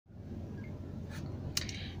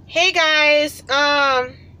Hey guys, look,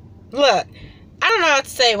 I don't know what to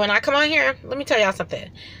say when I come on here. Let me tell y'all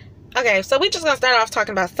something. Okay, so we just gonna start off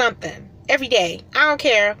talking about something every day. I don't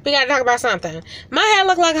care. We gotta talk about something. My hair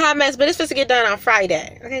look like a hot mess, but it's supposed to get done on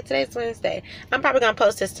Friday. Okay, today's Wednesday. I'm probably gonna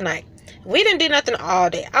post this tonight. We didn't do nothing all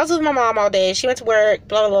day. I was with my mom all day. She went to work,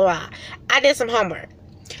 blah, blah, blah. I did some homework.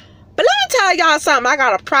 But let me tell y'all something I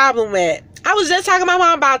got a problem with. I was just talking to my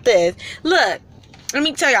mom about this. Look, let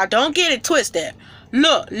me tell y'all, don't get it twisted.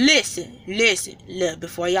 Look, listen, look,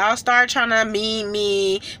 before y'all start trying to meme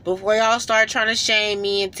me, before y'all start trying to shame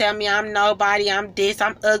me and tell me I'm nobody, I'm this,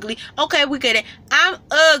 I'm ugly. Okay, we get it. I'm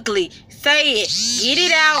ugly. Say it. Get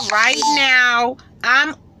it out right now.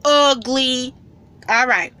 I'm ugly. All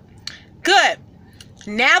right. Good.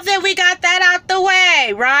 Now that we got that out the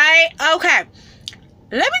way, right? Okay.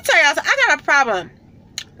 Let me tell y'all, I got a problem.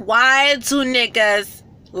 Why do niggas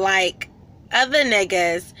like other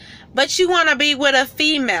niggas, but you want to be with a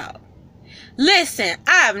female? Listen,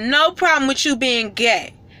 I have no problem with you being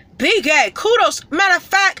gay. Be gay. Kudos. Matter of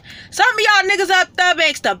fact, some of y'all niggas up there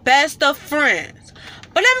makes the best of friends.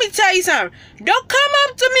 But let me tell you something. Don't come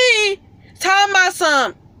up to me talking about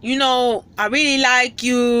some, I really like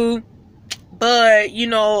you, but,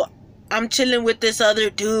 I'm chilling with this other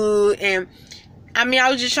dude, and I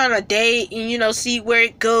was just trying to date and, see where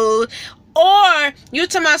it goes. Or you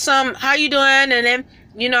tell me some, how you doing? And then,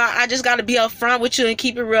 I just got to be upfront with you and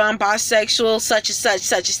keep it real. I'm bisexual, such and such,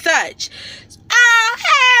 such and such. Oh,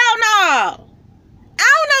 hell no. I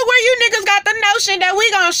don't know where you niggas got the notion that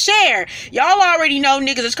we gonna share. Y'all already know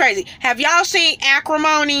niggas is crazy. Have y'all seen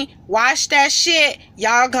Acrimony? Watch that shit.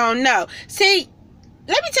 Y'all gonna know. See,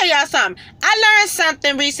 let me tell y'all something. I learned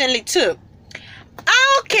something recently too.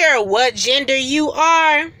 I don't care what gender you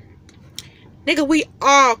are. Nigga, we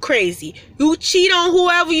all crazy. You cheat on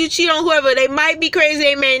whoever, They might be crazy,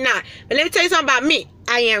 they may not. But let me tell you something about me.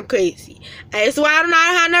 I am crazy. That's why I don't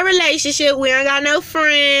have no relationship. We ain't got no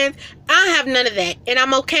friends. I don't have none of that. And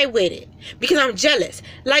I'm okay with it. Because I'm jealous.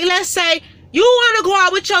 Like, let's say you want to go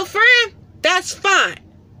out with your friend. That's fine.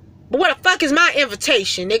 But what the fuck is my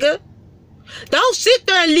invitation, nigga? Don't sit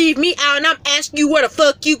there and leave me out and I'm asking you where the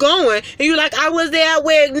fuck you going. And you like, I was there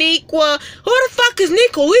with Niqua. Who the fuck is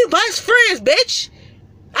Niqua? We best friends, bitch.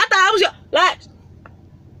 I thought I was your... Like,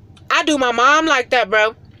 I do my mom like that,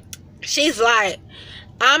 bro. She's like,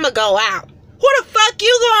 I'ma go out. Who the fuck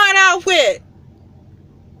you going out with?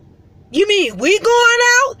 You mean we going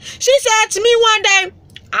out? She said to me one day,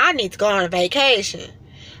 I need to go on a vacation.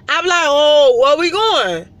 I'm like, oh, where we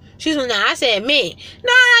going? She's like, nah, I said me.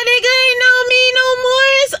 Nah, nigga, ain't no me no more.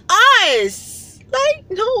 It's us. Like,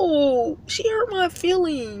 no. She hurt my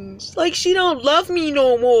feelings. Like, she don't love me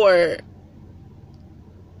no more.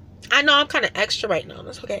 I know I'm kind of extra right now.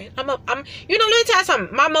 That's okay. I'm let me tell you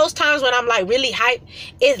something. My most times when I'm like really hyped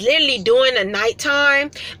is literally during the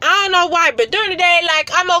nighttime. I don't know why, but during the day,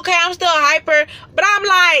 like, I'm okay. I'm still hyper. But I'm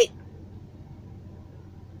like,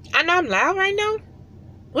 I know I'm loud right now.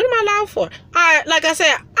 What am I loud for? Like I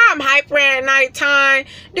said, I'm hyper at nighttime.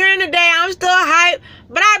 During the day, I'm still hype.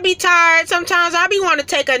 But I be tired. Sometimes I be want to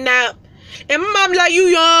take a nap. And my mom be like, you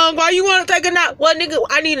young. Why you want to take a nap? Well, nigga,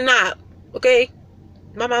 I need a nap. Okay?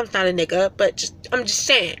 My mom's not a nigga, but I'm just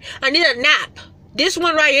saying. I need a nap. This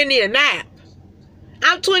one right here need a nap.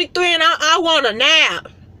 I'm 23 and I want a nap.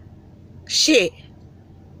 Shit.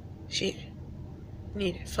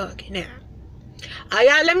 Need a fucking nap.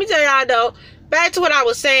 Y'all, let me tell y'all though. Back to what I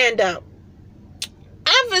was saying though.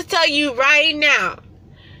 I'm gonna tell you right now,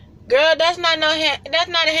 girl, that's not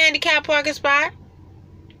a handicap parking spot.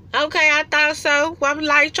 Okay, I thought so. Well, I'm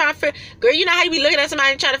like trying to figure, girl, you know how you be looking at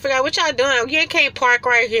somebody and trying to figure out what y'all doing. You can't park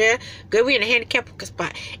right here. Girl, we in a handicap parking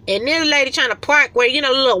spot. And this lady trying to park where, the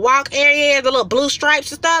little walk area, the little blue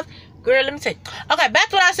stripes and stuff. Girl, let me tell you. Okay, back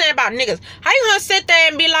to what I was saying about niggas. How you gonna sit there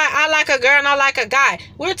and be like, I like a girl and I like a guy?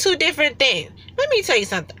 We're two different things. Let me tell you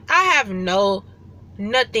something. I have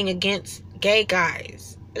nothing against gay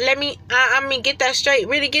guys. I mean, get that straight.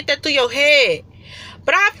 Really get that through your head.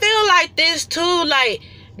 But I feel like this too, like,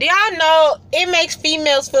 do y'all know it makes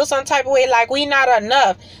females feel some type of way like we not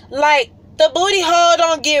enough? Like, the booty hole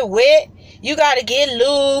don't get wet. You gotta get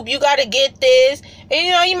lube. You gotta get this.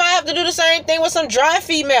 And you might have to do the same thing with some dry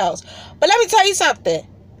females. But let me tell you something.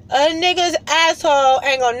 A nigga's asshole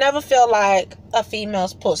ain't gonna never feel like a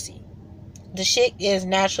female's pussy. The shit is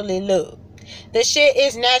naturally lube. The shit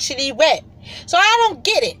is naturally wet. So I don't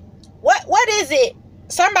get it. What is it?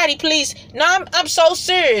 Somebody please. No, I'm so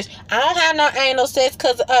serious. I don't have no anal sex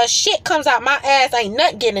because shit comes out my ass. Ain't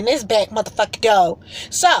nothing getting in this back motherfucker door.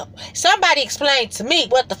 So somebody explain to me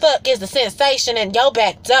what the fuck is the sensation in your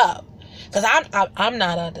back door. Because I'm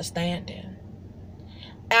not understanding.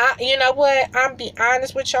 You know what? I'm be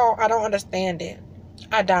honest with y'all. I don't understand it.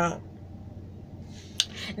 I don't.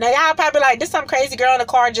 Now, y'all probably like, this some crazy girl in the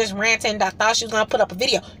car just ranting that thought she was going to put up a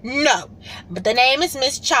video. No. But the name is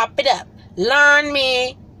Miss Chop It Up. Learn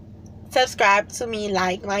me. Subscribe to me.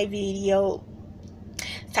 Like my video.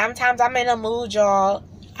 Sometimes I'm in a mood, y'all.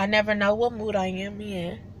 I never know what mood I am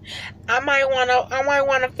in. I might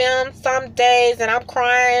wanna film some days and I'm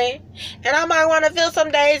crying. And I might want to film some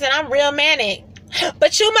days and I'm real manic.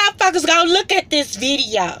 But you motherfuckers gonna look at this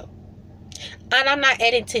video. And I'm not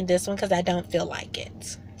editing this one because I don't feel like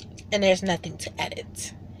it. And there's nothing to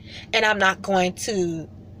edit. And I'm not going to...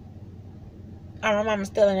 Oh, my mama's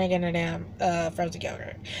still in her damn frozen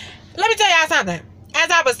yogurt. Let me tell y'all something. As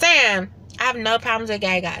I was saying, I have no problems with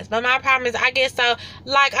gay guys. But my problem is I get so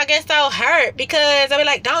hurt because they be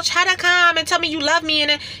like, don't try to come and tell me you love me.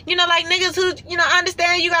 And, you know, like niggas who, you know,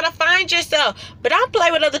 understand you got to find yourself. But don't play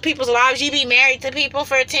with other people's lives. You be married to people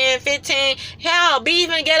for 10, 15, hell, be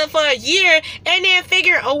even together for a year and then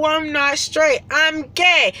figure, oh, I'm not straight. I'm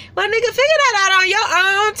gay. Well, nigga, figure that out on your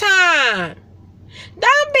own time.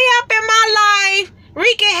 Don't be up in my life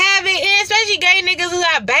wreaking havoc, and especially gay niggas who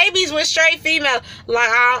have babies with straight females.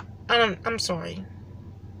 Like, I'm sorry.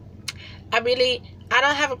 I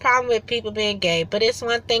don't have a problem with people being gay, but it's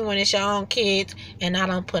one thing when it's your own kids, and I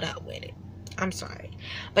don't put up with it. I'm sorry.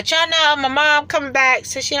 But y'all know my mom coming back,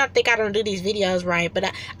 so she don't think I don't do these videos right. But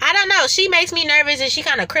I don't know. She makes me nervous, and she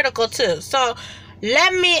kind of critical too. So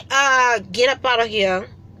let me get up out of here,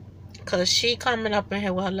 cause she coming up in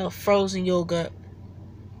here with her little frozen yogurt.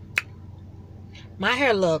 My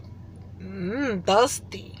hair look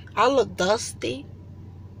dusty. I look dusty.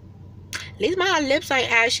 At least my lips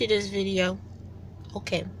ain't ashy this video.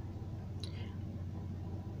 Okay.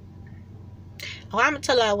 Oh, I'm gonna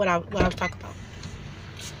tell y'all what I was talking about.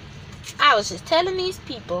 I was just telling these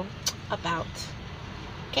people about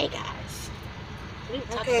gay guys.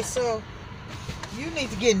 Okay, so you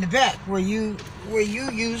need to get in the back where you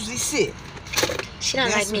usually sit. She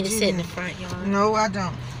don't like me to sit in the front, y'all. No, I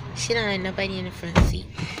don't. She don't like nobody in the front seat.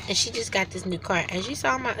 And she just got this new car. As you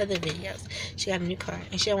saw in my other videos, she got a new car.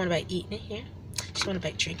 And she don't want nobody eating in here. She want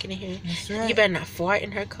nobody drinking in here. That's right. You better not fart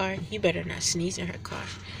in her car. You better not sneeze in her car.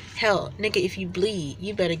 Hell, nigga, if you bleed,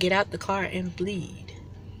 you better get out the car and bleed.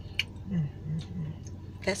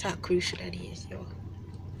 That's how crucial that is, y'all.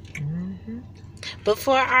 But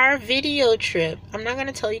for our video trip, I'm not going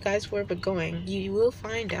to tell you guys where we're going. You will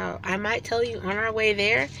find out. I might tell you on our way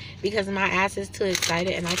there because my ass is too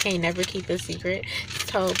excited and I can't never keep a secret.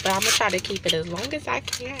 So, but I'm going to try to keep it as long as I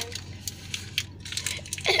can.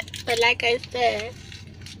 But like I said,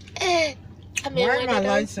 why are my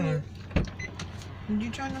lights on? Did you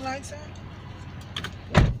turn the lights on?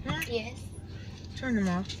 Huh? Yes. Turn them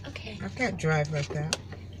off. Okay. I can't drive like that.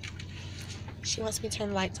 She wants me to turn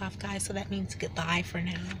the lights off, guys, so that means goodbye for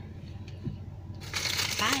now.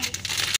 Bye.